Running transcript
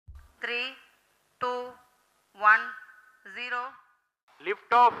3, 2, 1, 0.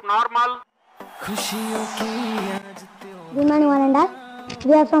 Lift off normal. Good morning, one and all.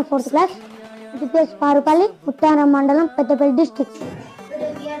 We are from 4th class. MPPS PARUPALLI, MUTHARAM Mandalam, PEDDAPALLI district.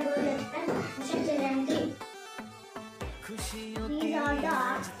 Today we are going to explain Mission Chandrayaan 3. These are the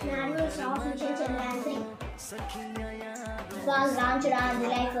manuals of Mission Chandrayaan 3. It was launched on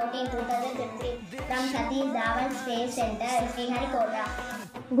July 14, 2023 from Satish Dhawan Space Center, Sriharikota.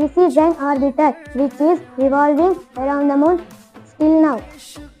 This is an orbiter which is revolving around the moon still now.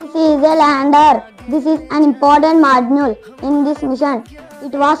 This is a lander. This is an important module in this mission.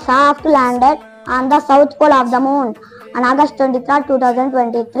 It was soft landed on the south pole of the moon on August 23,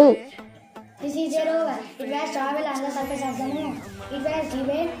 2023. This is a rover. It was traveled on the surface of the moon. It was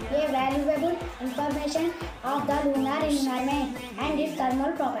given a valuable information of the lunar environment and its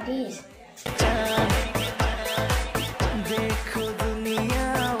thermal properties.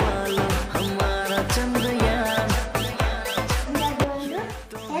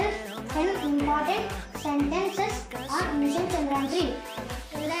 Important sentences on Mission Chandrayaan 3.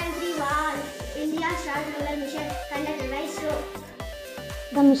 Chandrayaan 3 was India's first lunar mission conducted by ISRO.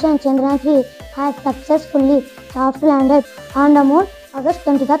 The mission Chandrayaan 3 has successfully soft landed on the moon August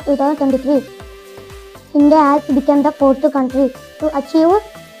 23, 2023. India has become the fourth country to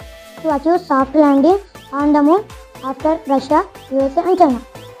achieve soft landing on the moon after Russia, USA and China.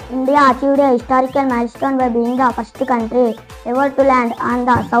 India achieved a historical milestone by being the first country ever to land on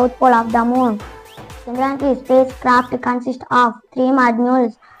the south pole of the moon. Chandrayaan 3 spacecraft consists of 3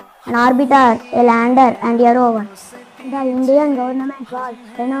 modules, an orbiter, a lander and a rover. The Indian government was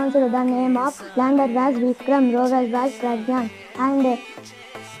announced the name of lander was Vikram, rover was Pragyan, and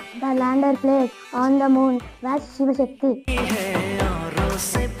the lander place on the moon was Shiv Shakti.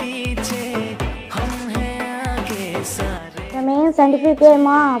 The main scientific aim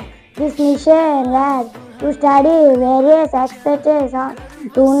of this mission was to study various aspects of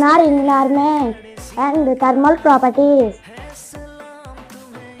lunar environment and thermal properties.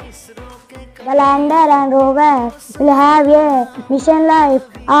 The lander and rover will have a mission life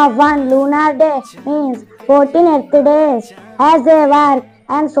of 1 lunar day, means 14 Earth days, as they work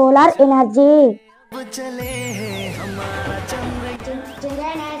and solar energy.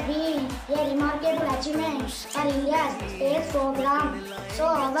 Chandrayaan has been a remarkable achievement for India's space program. So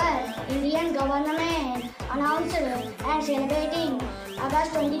our Indian government announced and celebrating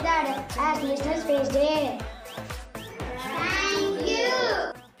August 23rd as National Space Day. Thank you.